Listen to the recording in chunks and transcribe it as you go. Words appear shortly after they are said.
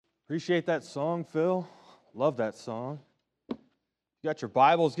Appreciate that song, Phil. Love that song. You got your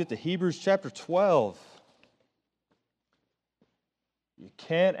Bibles, get to Hebrews chapter 12. You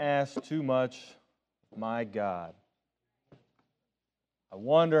can't ask too much, my God. I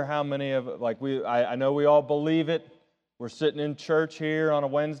wonder how many of, I know we all believe it. We're sitting in church here on a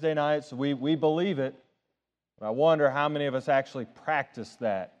Wednesday night, so we believe it. But I wonder how many of us actually practice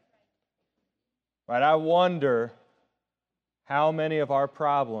that. Right? I wonder how many of our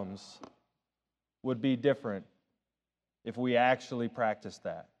problems would be different if we actually practiced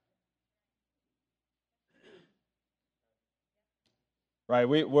that. Right?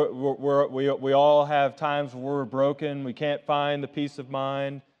 We all have times where we're broken. We can't find the peace of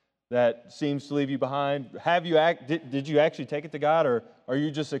mind that seems to leave you behind. Did you actually take it to God, or are you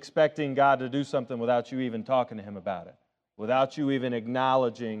just expecting God to do something without you even talking to Him about it, without you even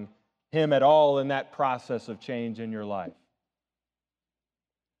acknowledging Him at all in that process of change in your life?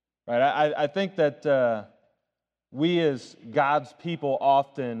 Right? I think that we as God's people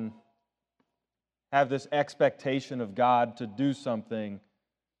often have this expectation of God to do something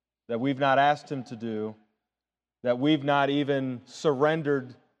that we've not asked Him to do, that we've not even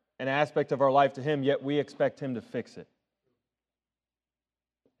surrendered an aspect of our life to Him, yet we expect Him to fix it.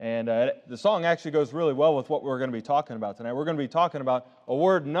 And the song actually goes really well with what we're going to be talking about tonight. We're going to be talking about a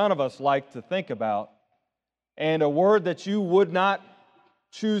word none of us like to think about, and a word that you would not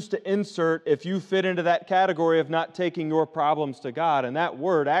choose to insert if you fit into that category of not taking your problems to God. And that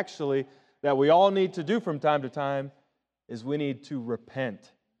word actually that we all need to do from time to time is we need to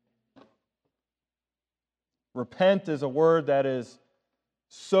repent. Repent is a word that is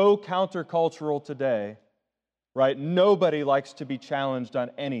so countercultural today, right? Nobody likes to be challenged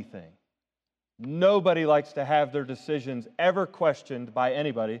on anything. Nobody likes to have their decisions ever questioned by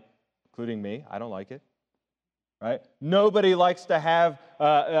anybody, including me. I don't like it. Right? Nobody likes to have,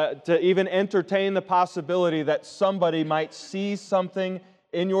 to even entertain the possibility that somebody might see something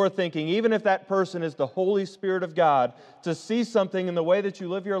in your thinking, even if that person is the Holy Spirit of God, to see something in the way that you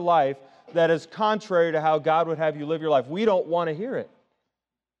live your life that is contrary to how God would have you live your life. We don't want to hear it.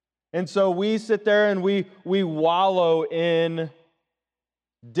 And so we sit there and we wallow in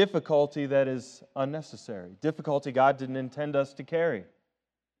difficulty that is unnecessary, difficulty God didn't intend us to carry.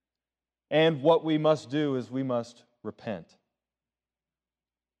 And what we must do is we must repent.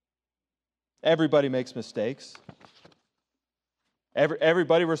 Everybody makes mistakes.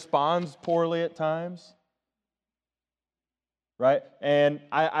 Everybody responds poorly at times. Right? And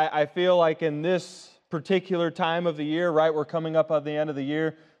I feel like in this particular time of the year, right, we're coming up on the end of the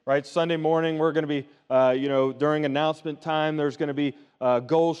year, right? Sunday morning, we're going to be, during announcement time, there's going to be a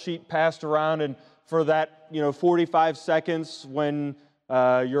goal sheet passed around. And for that, 45 seconds when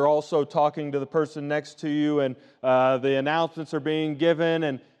you're also talking to the person next to you, and the announcements are being given,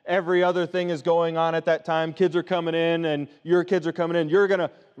 and every other thing is going on at that time. Kids are coming in, and your kids are coming in. You're going to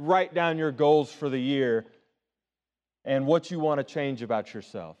write down your goals for the year and what you want to change about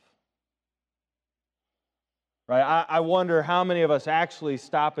yourself. Right? I wonder how many of us actually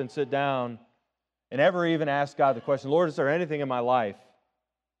stop and sit down and ever even ask God the question, Lord, is there anything in my life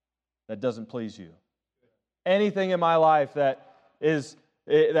that doesn't please you? Anything in my life that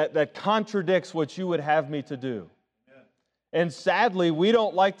contradicts what you would have me to do. Amen. And sadly, we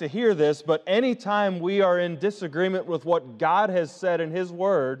don't like to hear this, but anytime we are in disagreement with what God has said in His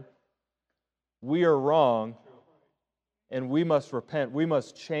Word, we are wrong, and we must repent. We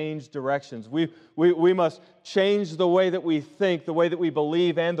must change directions. We must change the way that we think, the way that we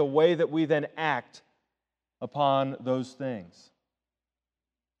believe, and the way that we then act upon those things.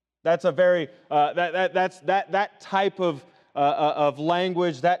 That's a very that type of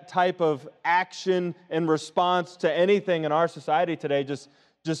language, that type of action and response to anything in our society today just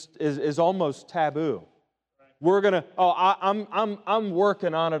is almost taboo. We're gonna, I'm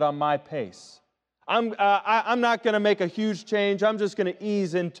working on it on my pace. I'm not going to make a huge change. I'm just going to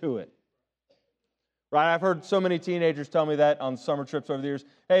ease into it. Right? I've heard so many teenagers tell me that on summer trips over the years.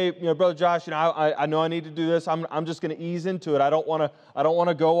 Hey, Brother Josh, I know I need to do this. I'm just going to ease into it. I don't want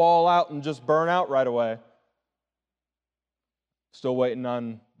to go all out and just burn out right away. Still waiting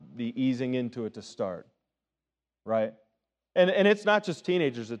on the easing into it to start. Right? And it's not just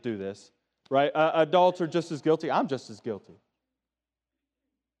teenagers that do this. Right? Adults are just as guilty. I'm just as guilty.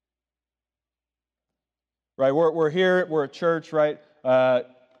 Right? We're here. We're at church. Right? And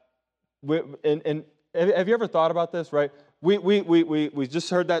have you ever thought about this? Right? We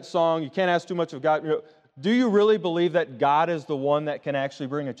just heard that song. You can't ask too much of God. Do you really believe that God is the one that can actually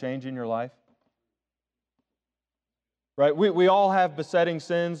bring a change in your life? Right? We all have besetting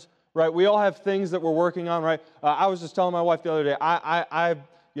sins. Right? We all have things that we're working on. Right? I was just telling my wife the other day.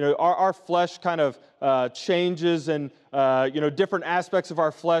 our flesh kind of changes, and different aspects of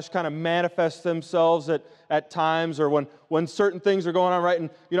our flesh kind of manifest themselves at times, or when certain things are going on, right? And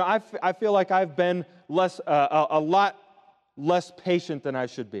I feel like I've been a lot less patient than I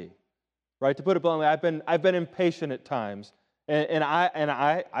should be, right? To put it bluntly, I've been impatient at times, and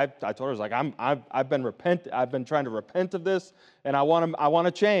I told her, I was like, I've been trying to repent of this, and I want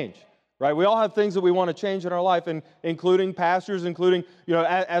to change. Right? We all have things that we want to change in our life, and including pastors, including,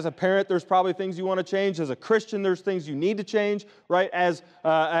 as a parent, there's probably things you want to change. As a Christian, there's things you need to change, right? As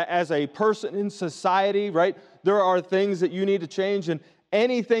a person in society, right? There are things that you need to change, and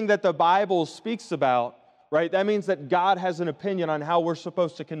anything that the Bible speaks about, right? That means that God has an opinion on how we're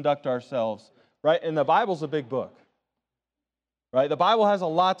supposed to conduct ourselves, right? And the Bible's a big book, right? The Bible has a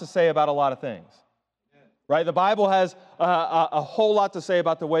lot to say about a lot of things. Right? The Bible has a whole lot to say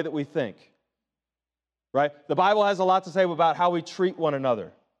about the way that we think. Right? The Bible has a lot to say about how we treat one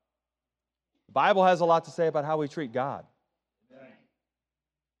another. The Bible has a lot to say about how we treat God.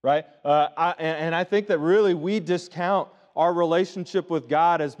 Right? I think that really we discount our relationship with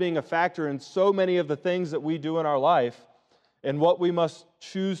God as being a factor in so many of the things that we do in our life, and what we must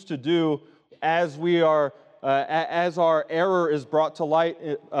choose to do as our error is brought to light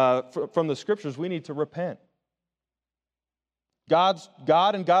from the Scriptures. We need to repent. God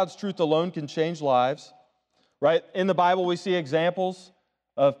and God's truth alone can change lives, right? In the Bible, we see examples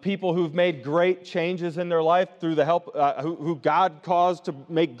of people who've made great changes in their life through the help, who God caused to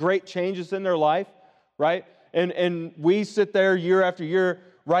make great changes in their life, right? And we sit there year after year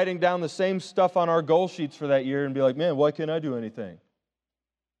writing down the same stuff on our goal sheets for that year and be like, man, why can't I do anything?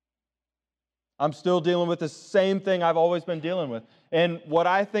 I'm still dealing with the same thing I've always been dealing with. And what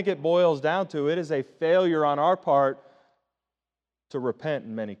I think it boils down to, it is a failure on our part to repent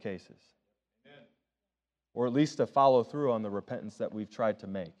in many cases. Amen. Or at least to follow through on the repentance that we've tried to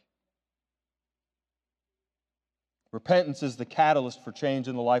make. Repentance is the catalyst for change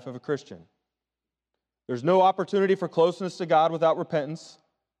in the life of a Christian. There's no opportunity for closeness to God without repentance.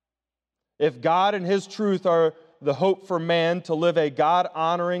 If God and His truth are the hope for man to live a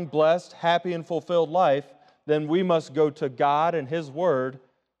God-honoring, blessed, happy, and fulfilled life, then we must go to God and His Word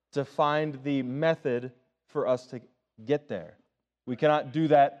to find the method for us to get there. We cannot do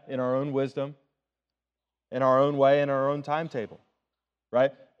that in our own wisdom, in our own way, in our own timetable,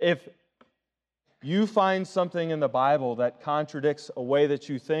 right? If you find something in the Bible that contradicts a way that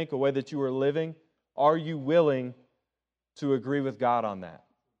you think, a way that you are living, are you willing to agree with God on that?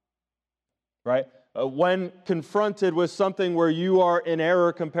 Right? When confronted with something where you are in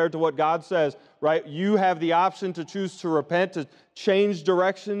error compared to what God says, right? You have the option to choose to repent, to change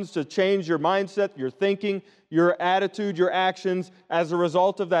directions, to change your mindset, your thinking, your attitude, your actions as a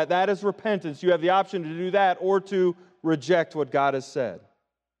result of that. That is repentance. You have the option to do that or to reject what God has said.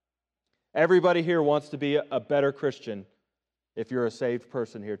 Everybody here wants to be a better Christian if you're a saved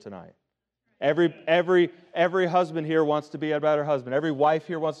person here tonight. Every husband here wants to be a better husband. Every wife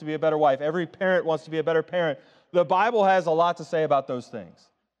here wants to be a better wife. Every parent wants to be a better parent. The Bible has a lot to say about those things.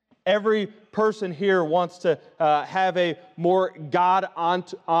 Every person here wants to have a more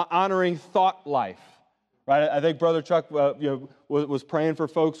God-honoring thought life. Right? I think Brother Chuck was praying for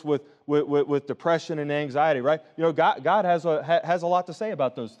folks with depression and anxiety. Right? God has a lot to say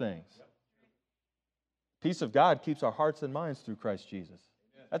about those things. Peace of God keeps our hearts and minds through Christ Jesus.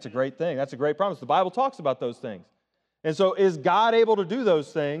 That's a great thing. That's a great promise. The Bible talks about those things. And so is God able to do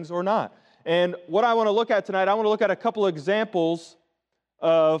those things or not? And what I want to look at tonight, I want to look at a couple of examples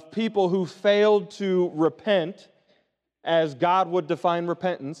of people who failed to repent as God would define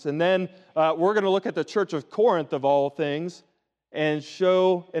repentance. And then we're going to look at the church of Corinth, of all things, and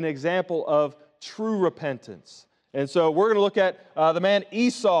show an example of true repentance. And so we're going to look at the man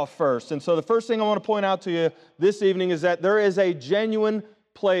Esau first. And so the first thing I want to point out to you this evening is that there is a genuine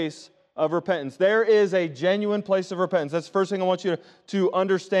place of repentance. There is a genuine place of repentance. That's the first thing I want you to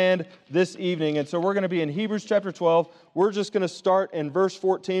understand this evening. And so we're going to be in Hebrews chapter 12. We're just going to start in verse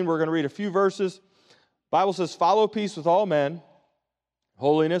 14. We're going to read a few verses. The Bible says, "Follow peace with all men,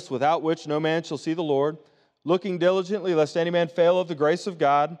 holiness, without which no man shall see the Lord, looking diligently lest any man fail of the grace of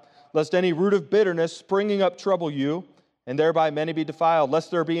God, lest any root of bitterness springing up trouble you, and thereby many be defiled, lest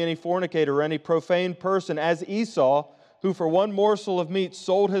there be any fornicator or any profane person as Esau, who for one morsel of meat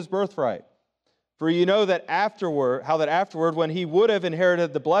sold his birthright. For you know that afterward, when he would have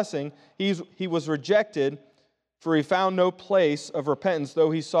inherited the blessing, he was rejected, for he found no place of repentance,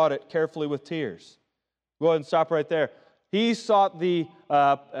 though he sought it carefully with tears." Go ahead and stop right there. He found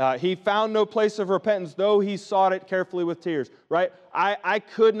no place of repentance, though he sought it carefully with tears. Right? I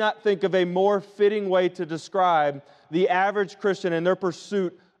could not think of a more fitting way to describe the average Christian in their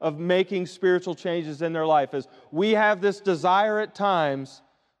pursuit of making spiritual changes in their life is we have this desire at times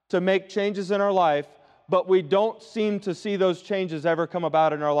to make changes in our life, but we don't seem to see those changes ever come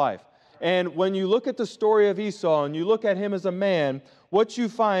about in our life. And when you look at the story of Esau and you look at him as a man, what you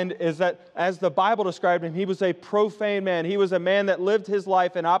find is that, as the Bible described him, he was a profane man. He was a man that lived his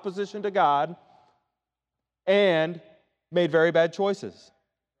life in opposition to God and made very bad choices.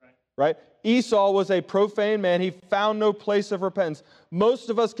 Right? Esau was a profane man. He found no place of repentance. Most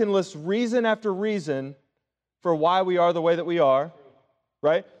of us can list reason after reason for why we are the way that we are.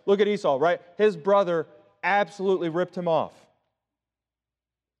 Right? Look at Esau, right? His brother absolutely ripped him off.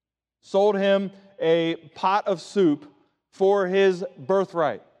 Sold him a pot of soup for his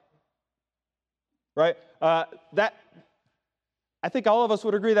birthright. Right? That, I think all of us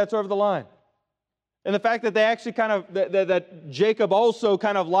would agree that's over the line. And the fact that they actually that Jacob also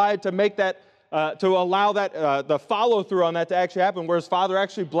kind of lied to make that, to allow that, the follow through on that to actually happen, where his father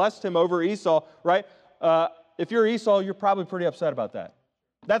actually blessed him over Esau, right? If you're Esau, you're probably pretty upset about that.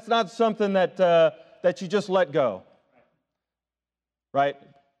 That's not something that you just let go, right?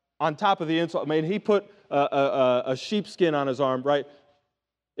 On top of the insult, I mean, he put a sheepskin on his arm, right?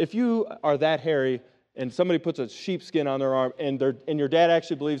 If you are that hairy and somebody puts a sheepskin on their arm and your dad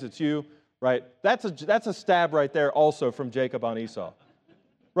actually believes it's you, right? That's a stab right there also from Jacob on Esau,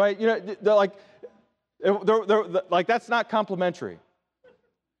 right? You know, they're like that's not complimentary,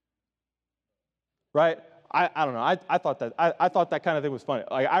 right? I don't know. I thought that kind of thing was funny.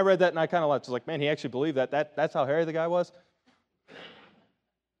 Like, I read that and I kind of laughed. I was like, man, he actually believed that. That's how hairy the guy was.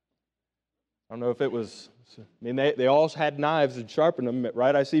 I don't know if it was. I mean, they all had knives and sharpened them,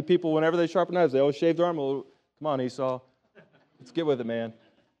 right? I see people whenever they sharpen knives, they always shave their arm a little. Come on, Esau, let's get with it, man.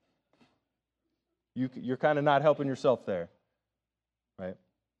 You're kind of not helping yourself there, right?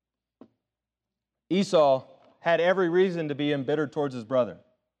 Esau had every reason to be embittered towards his brother,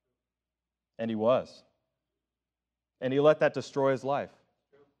 and he was. And he let that destroy his life.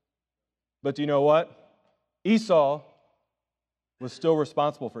 But do you know what? Esau was still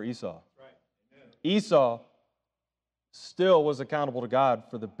responsible for Esau. Esau still was accountable to God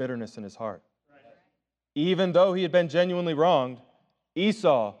for the bitterness in his heart. Even though he had been genuinely wronged,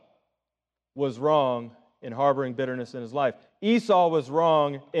 Esau was wrong in harboring bitterness in his life. Esau was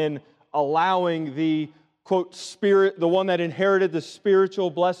wrong in allowing the, quote, spirit, the one that inherited the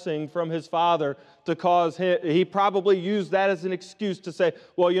spiritual blessing from his father, to cause him, he probably used that as an excuse to say,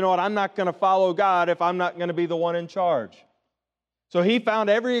 well, you know what, I'm not going to follow God if I'm not going to be the one in charge. So he found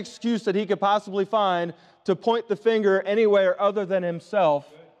every excuse that he could possibly find to point the finger anywhere other than himself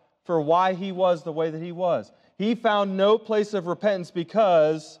for why he was the way that he was. He found no place of repentance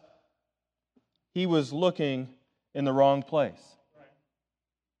because he was looking in the wrong place.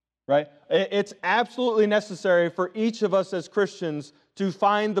 Right? It's absolutely necessary for each of us as Christians to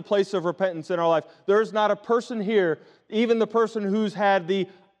find the place of repentance in our life. There's not a person here, even the person who's had the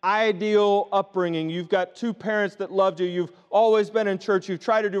ideal upbringing. You've got two parents that loved you. You've always been in church. You've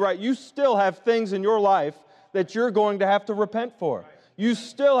tried to do right. You still have things in your life that you're going to have to repent for. You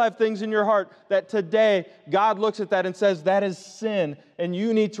still have things in your heart that today God looks at that and says that is sin and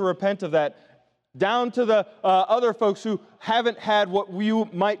you need to repent of that. Down to the other folks who haven't had what you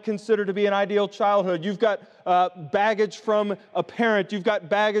might consider to be an ideal childhood. You've got baggage from a parent. You've got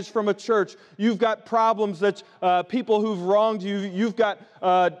baggage from a church. You've got problems that people who've wronged you. You've got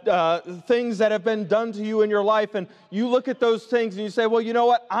things that have been done to you in your life. And you look at those things and you say, well, you know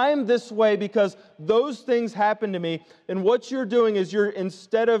what? I'm this way because those things happened to me. And what you're doing is you're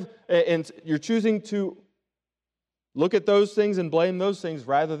choosing to look at those things and blame those things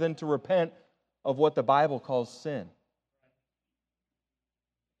rather than to repent of what the Bible calls sin.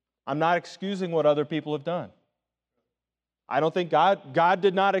 I'm not excusing what other people have done. I don't think God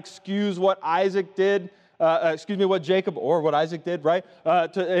did not excuse what Isaac did, what Jacob or what Isaac did, right,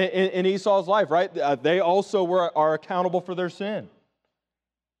 in Esau's life, right? They also are accountable for their sin.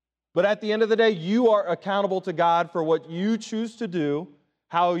 But at the end of the day, you are accountable to God for what you choose to do,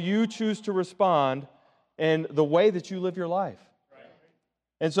 how you choose to respond, and the way that you live your life.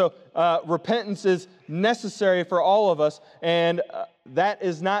 And so repentance is necessary for all of us, and that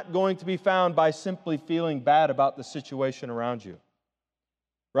is not going to be found by simply feeling bad about the situation around you.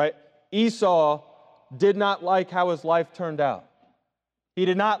 Right? Esau did not like how his life turned out. He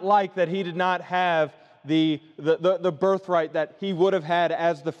did not like that he did not have the birthright that he would have had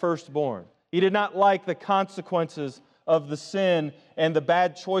as the firstborn. He did not like the consequences of the sin and the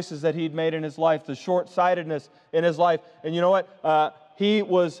bad choices that he'd made in his life, the short-sightedness in his life. And you know what? He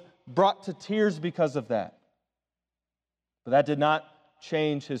was brought to tears because of that. But that did not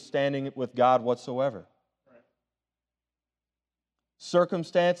change his standing with God whatsoever.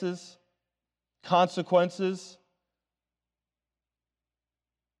 circumstances, consequences,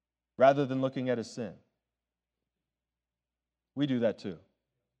 rather than looking at his sin. We do that too.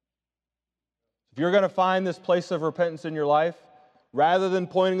 If you're going to find this place of repentance in your life, rather than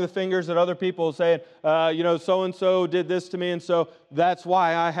pointing the fingers at other people saying, so-and-so did this to me, and so that's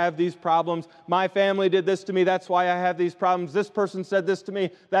why I have these problems. My family did this to me, that's why I have these problems. This person said this to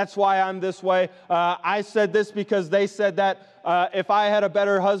me, that's why I'm this way. I said this because they said that. If I had a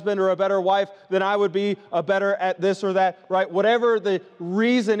better husband or a better wife, then I would be better at this or that, right? Whatever the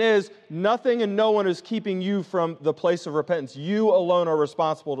reason is, nothing and no one is keeping you from the place of repentance. You alone are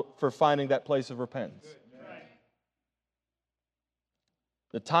responsible for finding that place of repentance.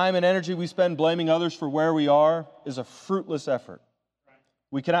 The time and energy we spend blaming others for where we are is a fruitless effort.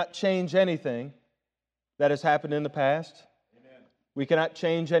 We cannot change anything that has happened in the past. Amen. We cannot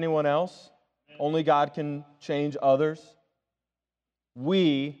change anyone else. Amen. Only God can change others.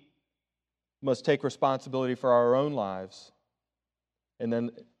 We must take responsibility for our own lives and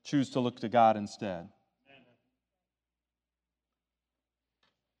then choose to look to God instead.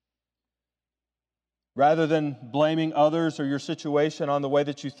 Rather than blaming others or your situation on the way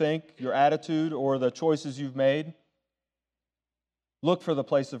that you think, your attitude, or the choices you've made, look for the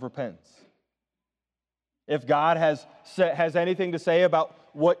place of repentance. If God has anything to say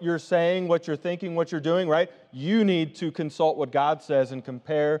about what you're saying, what you're thinking, what you're doing, right? You need to consult what God says and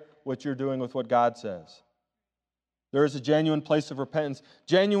compare what you're doing with what God says. There is a genuine place of repentance.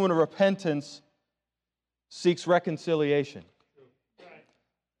 Genuine repentance seeks reconciliation.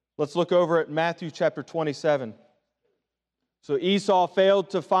 Let's look over at Matthew chapter 27. So Esau failed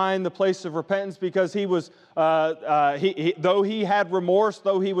to find the place of repentance because he was, though he had remorse,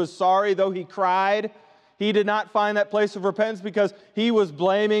 though he was sorry, though he cried, he did not find that place of repentance because he was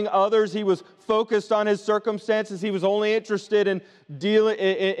blaming others. He was focused on his circumstances. He was only interested in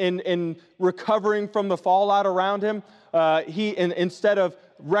in recovering from the fallout around him. Instead of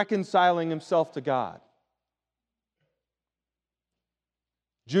reconciling himself to God.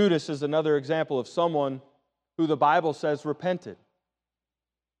 Judas is another example of someone who the Bible says repented.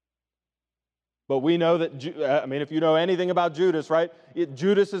 But we know that, if you know anything about Judas, right?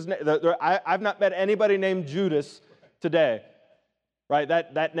 Judas is, I've not met anybody named Judas today, right?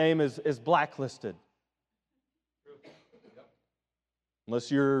 That name is blacklisted.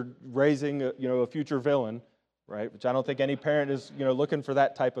 Unless you're raising a future villain, right? Which I don't think any parent is looking for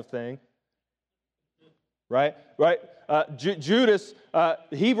that type of thing. Right? Judas,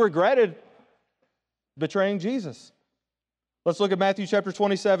 he regretted betraying Jesus. Let's look at Matthew chapter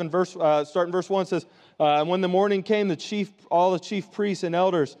 27, starting verse 1. It says, when the morning came, all the chief priests and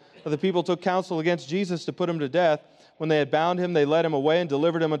elders of the people took counsel against Jesus to put him to death. When they had bound him, they led him away and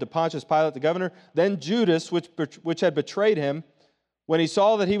delivered him unto Pontius Pilate the governor. Then Judas, which had betrayed him, when he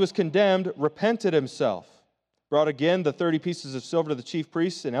saw that he was condemned, repented himself. Brought again the 30 pieces of silver to the chief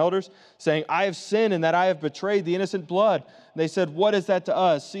priests and elders, saying, I have sinned in that I have betrayed the innocent blood. And they said, what is that to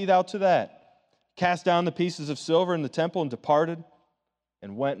us? See thou to that. Cast down the pieces of silver in the temple and departed,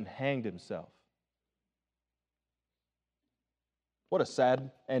 and went and hanged himself. What a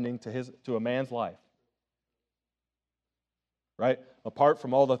sad ending to a man's life. Right? Apart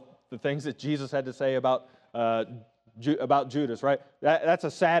from all the things that Jesus had to say about Judas, right? That's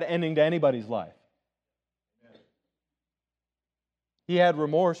a sad ending to anybody's life. He had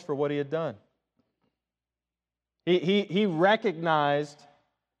remorse for what he had done. He recognized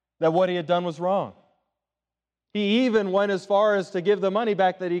that what he had done was wrong. He even went as far as to give the money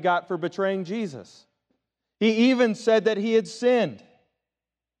back that he got for betraying Jesus. He even said that he had sinned.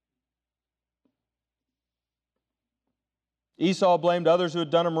 Esau blamed others who had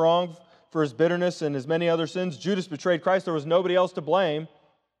done him wrong for his bitterness and his many other sins. Judas betrayed Christ. There was nobody else to blame.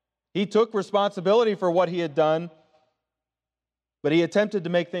 He took responsibility for what he had done, but he attempted to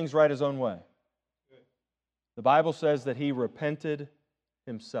make things right his own way. The Bible says that he repented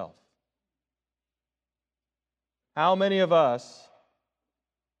himself. How many of us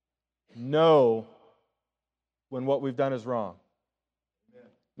know when what we've done is wrong?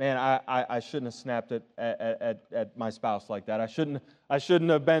 Man, I shouldn't have snapped at my spouse like that. I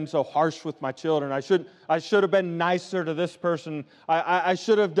shouldn't have been so harsh with my children. I should have been nicer to this person. I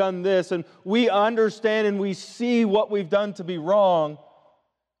should have done this. And we understand and we see what we've done to be wrong,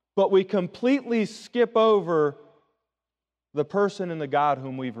 but we completely skip over the person and the God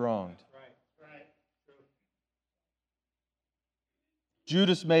whom we've wronged. Right.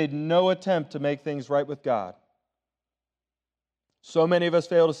 Judas made no attempt to make things right with God. So many of us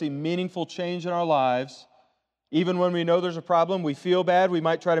fail to see meaningful change in our lives. Even when we know there's a problem, we feel bad, we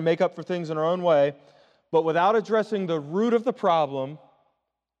might try to make up for things in our own way. But without addressing the root of the problem,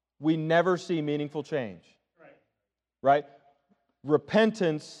 we never see meaningful change. Right?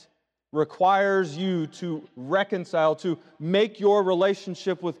 Repentance requires you to reconcile, to make your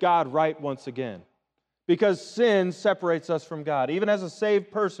relationship with God right once again. Because sin separates us from God. Even as a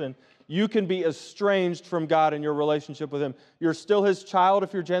saved person, you can be estranged from God in your relationship with Him. You're still His child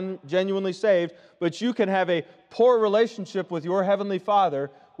if you're genuinely saved, but you can have a poor relationship with your Heavenly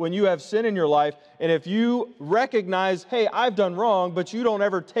Father when you have sin in your life. And if you recognize, hey, I've done wrong, but you don't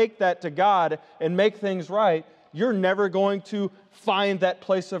ever take that to God and make things right, you're never going to find that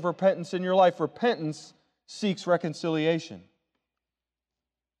place of repentance in your life. Repentance seeks reconciliation.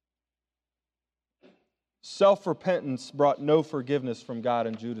 Self-repentance brought no forgiveness from God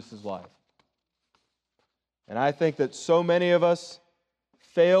in Judas's life. And I think that so many of us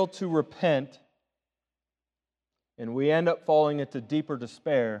fail to repent, and we end up falling into deeper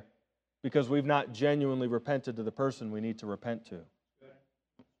despair because we've not genuinely repented to the person we need to repent to.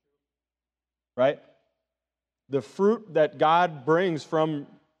 Right? The fruit that God brings from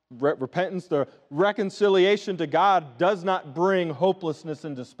repentance, the reconciliation to God, does not bring hopelessness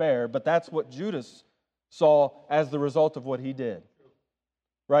and despair, but that's what Judas saw as the result of what he did.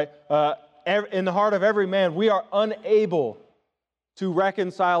 Right? In the heart of every man, we are unable to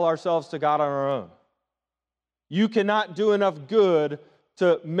reconcile ourselves to God on our own. You cannot do enough good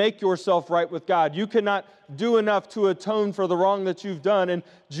to make yourself right with God. You cannot do enough to atone for the wrong that you've done. And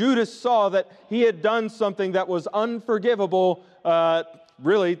Judas saw that he had done something that was unforgivable,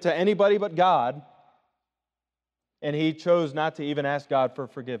 really, to anybody but God. And he chose not to even ask God for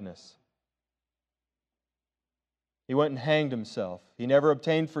forgiveness. He went and hanged himself. He never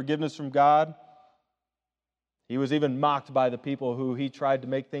obtained forgiveness from God. He was even mocked by the people who he tried to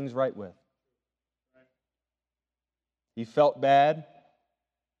make things right with. He felt bad,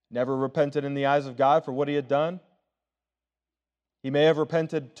 never repented in the eyes of God for what he had done. He may have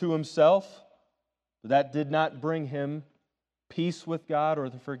repented to himself, but that did not bring him peace with God or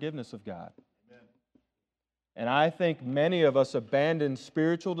the forgiveness of God. Amen. And I think many of us abandon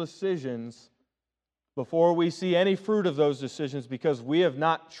spiritual decisions before we see any fruit of those decisions because we have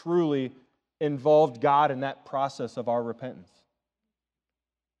not truly involved God in that process of our repentance.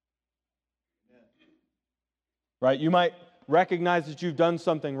 Right? You might recognize that you've done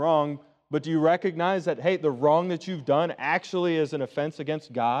something wrong, but do you recognize that, hey, the wrong that you've done actually is an offense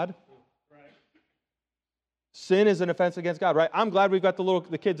against God? Right. Sin is an offense against God, right? I'm glad we've got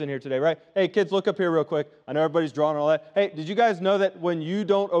the kids in here today, right? Hey, kids, look up here real quick. I know everybody's drawing all that. Hey, did you guys know that when you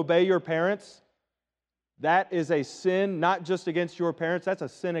don't obey your parents, that is a sin not just against your parents, that's a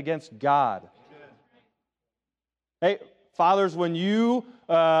sin against God. Hey, fathers, when you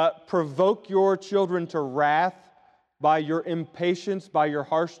provoke your children to wrath by your impatience, by your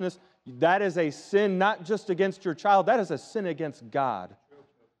harshness, that is a sin not just against your child, that is a sin against God.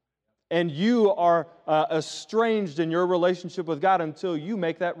 And you are estranged in your relationship with God until you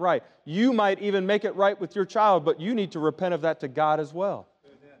make that right. You might even make it right with your child, but you need to repent of that to God as well.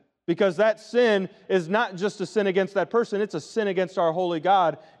 Because that sin is not just a sin against that person, it's a sin against our holy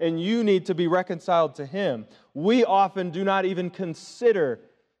God, and you need to be reconciled to Him. We often do not even consider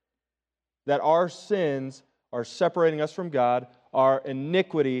that our sins are separating us from God, our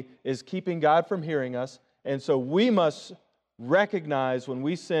iniquity is keeping God from hearing us, and so we must recognize when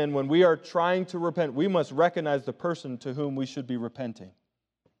we sin, when we are trying to repent, we must recognize the person to whom we should be repenting.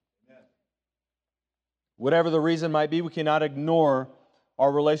 Amen. Whatever the reason might be, we cannot ignore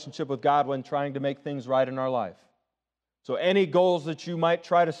our relationship with God when trying to make things right in our life. So any goals that you might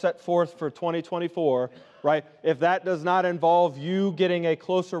try to set forth for 2024, right, if that does not involve you getting a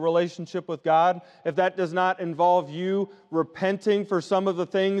closer relationship with God, if that does not involve you repenting for some of the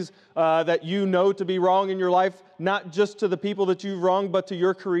things that you know to be wrong in your life, not just to the people that you've wronged, but to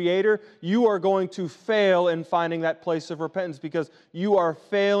your Creator, you are going to fail in finding that place of repentance because you are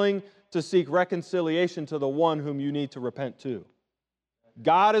failing to seek reconciliation to the one whom you need to repent to.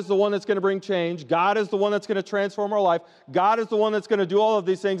 God is the one that's going to bring change. God is the one that's going to transform our life. God is the one that's going to do all of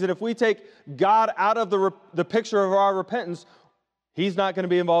these things. And if we take God out of the picture of our repentance, He's not going to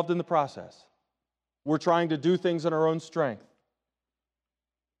be involved in the process. We're trying to do things in our own strength.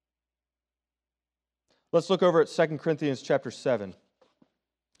 Let's look over at 2 Corinthians chapter 7.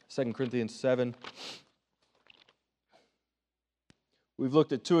 2 Corinthians 7. We've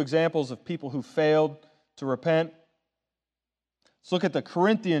looked at two examples of people who failed to repent. Let's look at the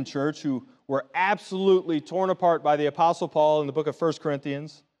Corinthian church who were absolutely torn apart by the Apostle Paul in the book of 1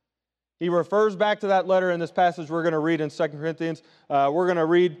 Corinthians. He refers back to that letter in this passage we're going to read in 2 Corinthians. We're going to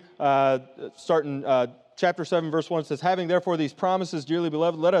read starting chapter 7, verse 1 says, having therefore these promises, dearly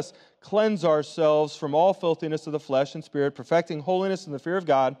beloved, let us cleanse ourselves from all filthiness of the flesh and spirit, perfecting holiness in the fear of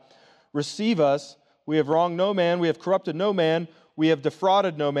God. Receive us. We have wronged no man. We have corrupted no man. We have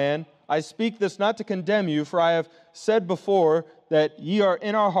defrauded no man. I speak this not to condemn you, for I have said before that ye are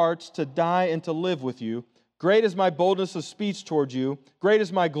in our hearts to die and to live with you. Great is my boldness of speech toward you. Great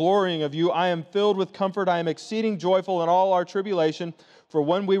is my glorying of you. I am filled with comfort. I am exceeding joyful in all our tribulation. For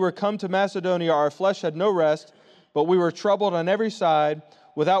when we were come to Macedonia, our flesh had no rest, but we were troubled on every side.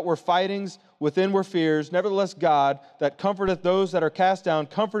 Without were fightings, within were fears. Nevertheless, God, that comforteth those that are cast down,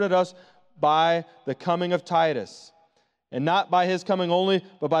 comforted us by the coming of Titus. And not by his coming only,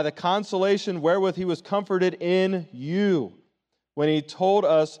 but by the consolation wherewith he was comforted in you, when he told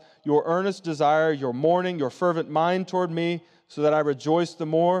us your earnest desire, your mourning, your fervent mind toward me, so that I rejoice the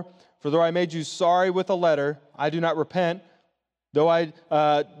more. For though I made you sorry with a letter, I do not repent. Though I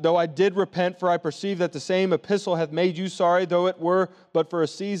did repent, for I perceive that the same epistle hath made you sorry, though it were but for a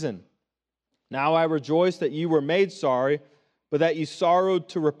season. Now I rejoice that ye were made sorry, but that ye sorrowed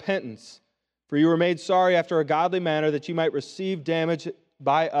to repentance. For you were made sorry after a godly manner, that ye might receive damage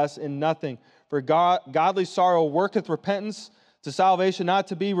by us in nothing. For godly sorrow worketh repentance, to salvation not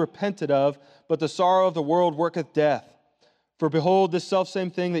to be repented of, but the sorrow of the world worketh death. For behold, this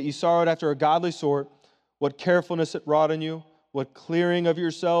selfsame thing that ye sorrowed after a godly sort, what carefulness it wrought in you, what clearing of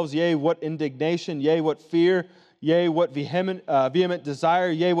yourselves, yea, what indignation, yea, what fear, yea, what vehement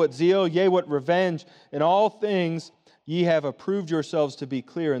desire, yea, what zeal, yea, what revenge. In all things ye have approved yourselves to be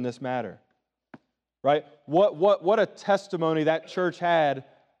clear in this matter. Right? What a testimony that church had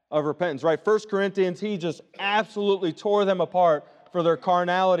of repentance, right? 1 Corinthians, he just absolutely tore them apart for their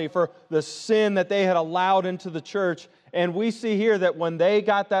carnality, for the sin that they had allowed into the church. And we see here that when they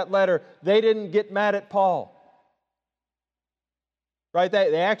got that letter, they didn't get mad at Paul. Right?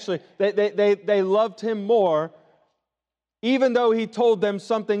 They loved him more, even though he told them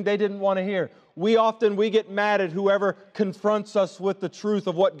something they didn't want to hear. We get mad at whoever confronts us with the truth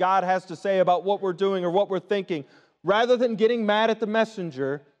of what God has to say about what we're doing or what we're thinking. Rather than getting mad at the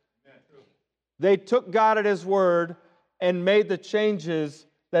messenger, they took God at His word and made the changes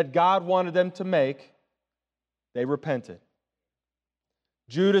that God wanted them to make. They repented.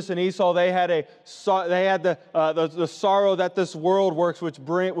 Judas and Esau, they had the sorrow that this world works, which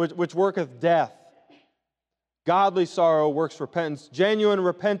worketh death. Godly sorrow works repentance. Genuine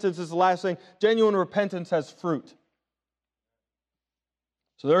repentance is the last thing. Genuine repentance has fruit.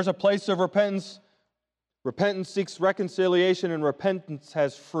 So there's a place of repentance. Repentance seeks reconciliation, and repentance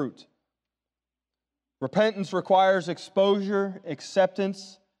has fruit. Repentance requires exposure,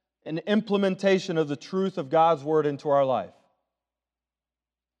 acceptance, and implementation of the truth of God's Word into our life.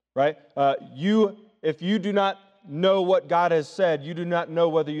 Right? If you do not know what God has said, you do not know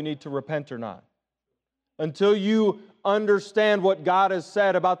whether you need to repent or not. Until you understand what God has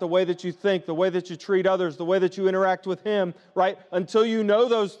said about the way that you think, the way that you treat others, the way that you interact with Him, right? Until you know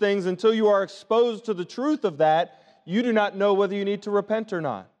those things, until you are exposed to the truth of that, you do not know whether you need to repent or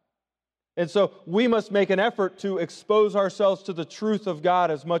not. And so we must make an effort to expose ourselves to the truth of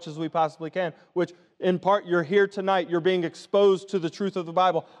God as much as we possibly can, which in part you're here tonight, you're being exposed to the truth of the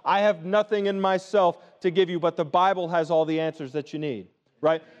Bible. I have nothing in myself to give you, but the Bible has all the answers that you need,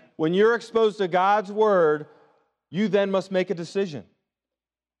 right? When you're exposed to God's Word, you then must make a decision.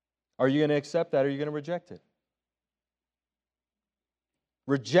 Are you going to accept that or are you going to reject it?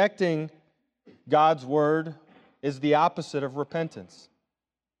 Rejecting God's Word is the opposite of repentance.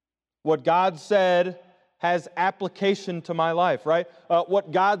 What God said has application to my life, right?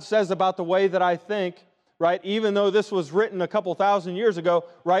 What God says about the way that I think, right? Even though this was written a couple thousand years ago,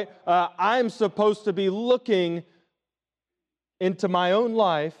 right? I'm supposed to be looking into my own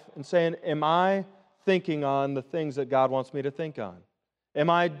life and saying, am I thinking on the things that God wants me to think on? Am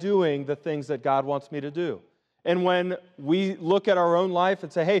I doing the things that God wants me to do? And when we look at our own life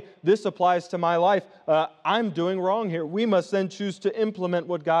and say, hey, this applies to my life, I'm doing wrong here, we must then choose to implement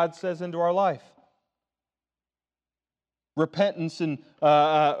what God says into our life. Repentance and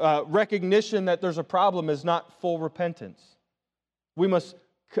recognition that there's a problem is not full repentance. We must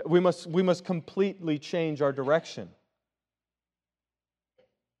completely change our direction.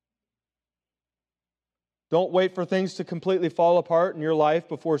 Don't wait for things to completely fall apart in your life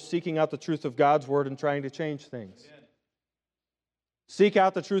before seeking out the truth of God's Word and trying to change things. Amen. Seek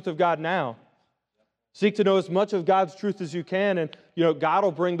out the truth of God now. Seek to know as much of God's truth as you can, and God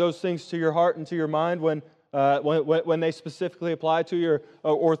will bring those things to your heart and to your mind when when they specifically apply to you,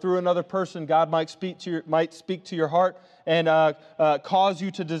 or through another person, God might speak to your heart and cause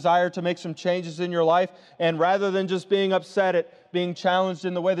you to desire to make some changes in your life. And rather than just being upset at being challenged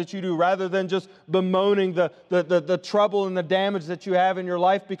in the way that you do, rather than just bemoaning the trouble and the damage that you have in your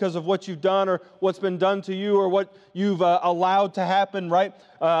life because of what you've done or what's been done to you or what you've allowed to happen, right?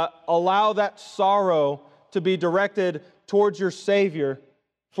 Allow that sorrow to be directed towards your Savior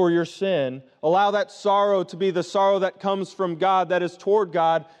for your sin. Allow that sorrow to be the sorrow that comes from God, that is toward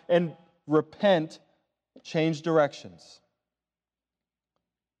God, and repent, change directions.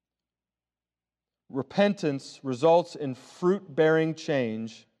 Repentance results in fruit-bearing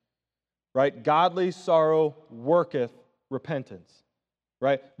change, right? Godly sorrow worketh repentance,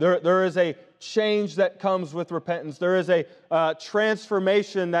 right? There is a change that comes with repentance. There is a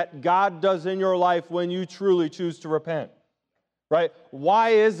transformation that God does in your life when you truly choose to repent. Right? Why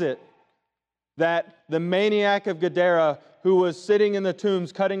is it that the maniac of Gadara, who was sitting in the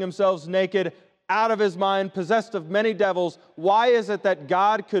tombs, cutting himself naked, out of his mind, possessed of many devils, why is it that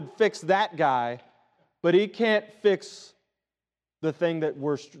God could fix that guy, but He can't fix the thing that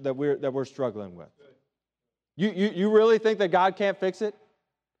we're struggling with? You really think that God can't fix it?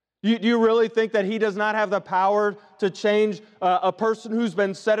 You really think that He does not have the power to change a person who's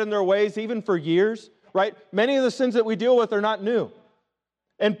been set in their ways even for years? Right? Many of the sins that we deal with are not new.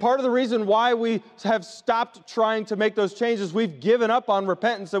 And part of the reason why we have stopped trying to make those changes, we've given up on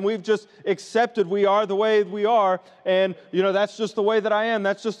repentance and we've just accepted we are the way we are. And, that's just the way that I am.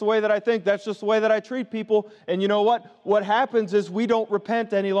 That's just the way that I think. That's just the way that I treat people. And you know what? What happens is we don't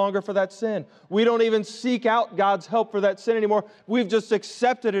repent any longer for that sin. We don't even seek out God's help for that sin anymore. We've just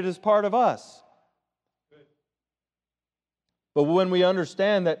accepted it as part of us. But when we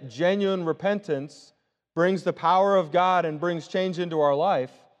understand that genuine repentance brings the power of God and brings change into our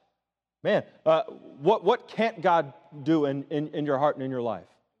life, man, what can't God do in your heart and in your life?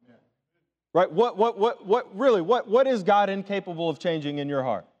 Right? What is God incapable of changing in your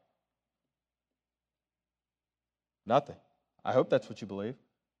heart? Nothing. I hope that's what you believe.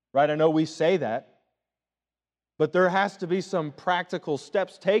 Right? I know we say that, but there has to be some practical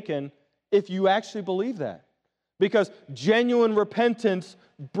steps taken if you actually believe that. Because genuine repentance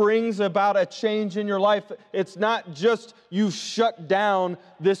brings about a change in your life. It's not just you've shut down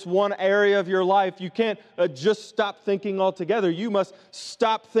this one area of your life. You can't just stop thinking altogether. You must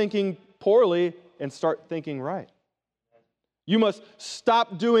stop thinking poorly and start thinking right. You must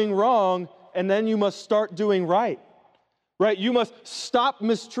stop doing wrong and then you must start doing right. Right? You must stop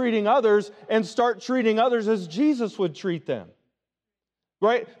mistreating others and start treating others as Jesus would treat them.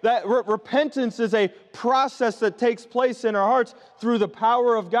 Right? That repentance is a process that takes place in our hearts through the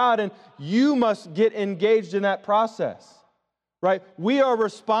power of God, and you must get engaged in that process. Right? We are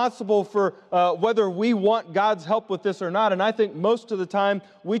responsible for whether we want God's help with this or not, and I think most of the time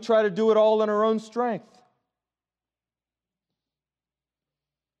we try to do it all in our own strength.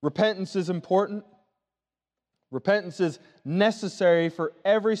 Repentance is important. Repentance is necessary for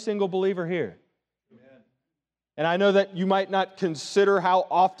every single believer here. And I know that you might not consider how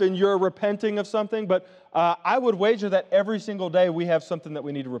often you're repenting of something, but I would wager that every single day we have something that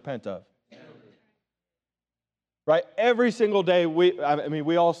we need to repent of. Right? Every single day, we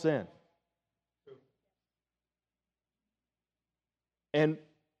all sin. And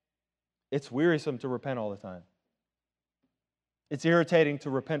it's wearisome to repent all the time. It's irritating to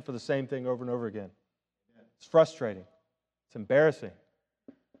repent for the same thing over and over again. It's frustrating. It's embarrassing.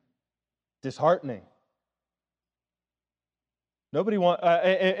 Disheartening. Nobody wants,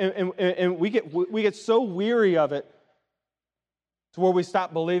 and we get so weary of it to where we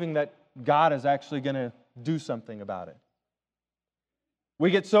stop believing that God is actually going to do something about it.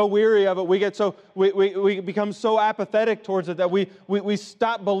 We get so weary of it. We become so apathetic towards it that we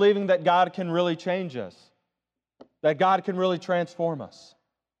stop believing that God can really change us, that God can really transform us.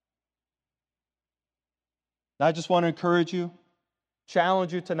 And I just want to encourage you,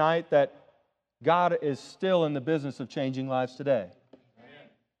 challenge you tonight that God is still in the business of changing lives today.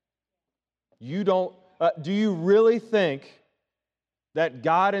 Do you really think that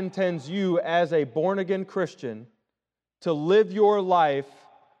God intends you as a born-again Christian to live your life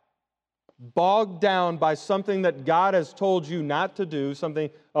bogged down by something that God has told you not to do,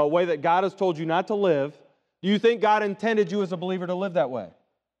 a way that God has told you not to live? Do you think God intended you as a believer to live that way?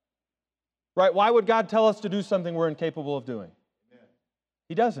 Right? Why would God tell us to do something we're incapable of doing?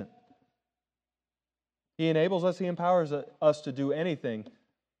 He doesn't. He enables us, He empowers us to do anything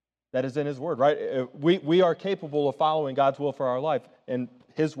that is in His Word, right? We are capable of following God's will for our life, and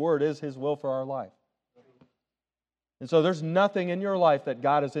His Word is His will for our life. And so there's nothing in your life that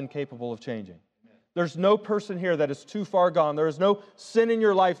God is incapable of changing. There's no person here that is too far gone. There is no sin in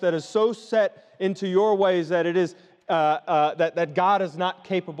your life that is so set into your ways that it is that God is not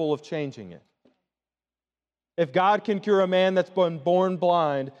capable of changing it. If God can cure a man that's been born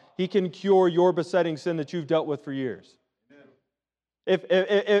blind, He can cure your besetting sin that you've dealt with for years.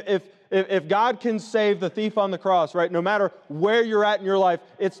 If God can save the thief on the cross, right, no matter where you're at in your life,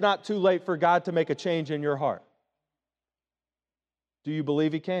 it's not too late for God to make a change in your heart. Do you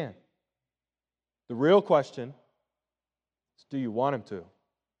believe He can? The real question is, do you want Him to?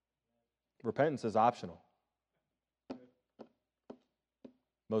 Repentance is optional.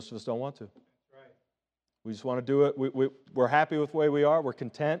 Most of us don't want to. We just want to do it. We're happy with the way we are. We're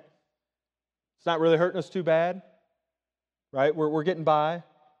content. It's not really hurting us too bad, right? We're getting by,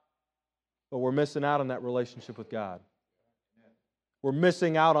 but we're missing out on that relationship with God. We're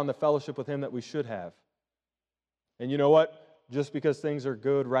missing out on the fellowship with Him that we should have. And you know what? Just because things are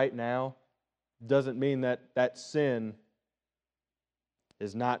good right now doesn't mean that that sin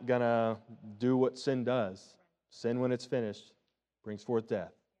is not going to do what sin does. Sin, when it's finished, brings forth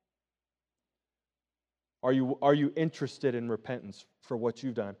death. Are you interested in repentance for what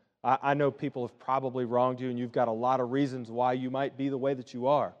you've done? I know people have probably wronged you, and you've got a lot of reasons why you might be the way that you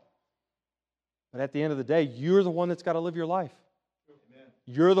are. But at the end of the day, you're the one that's got to live your life. Amen.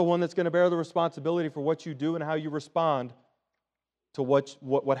 You're the one that's going to bear the responsibility for what you do and how you respond to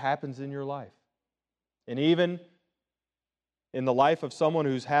what happens in your life. And even in the life of someone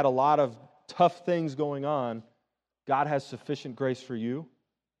who's had a lot of tough things going on, God has sufficient grace for you.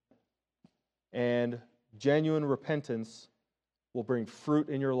 And genuine repentance will bring fruit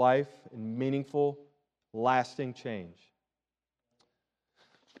in your life and meaningful, lasting change.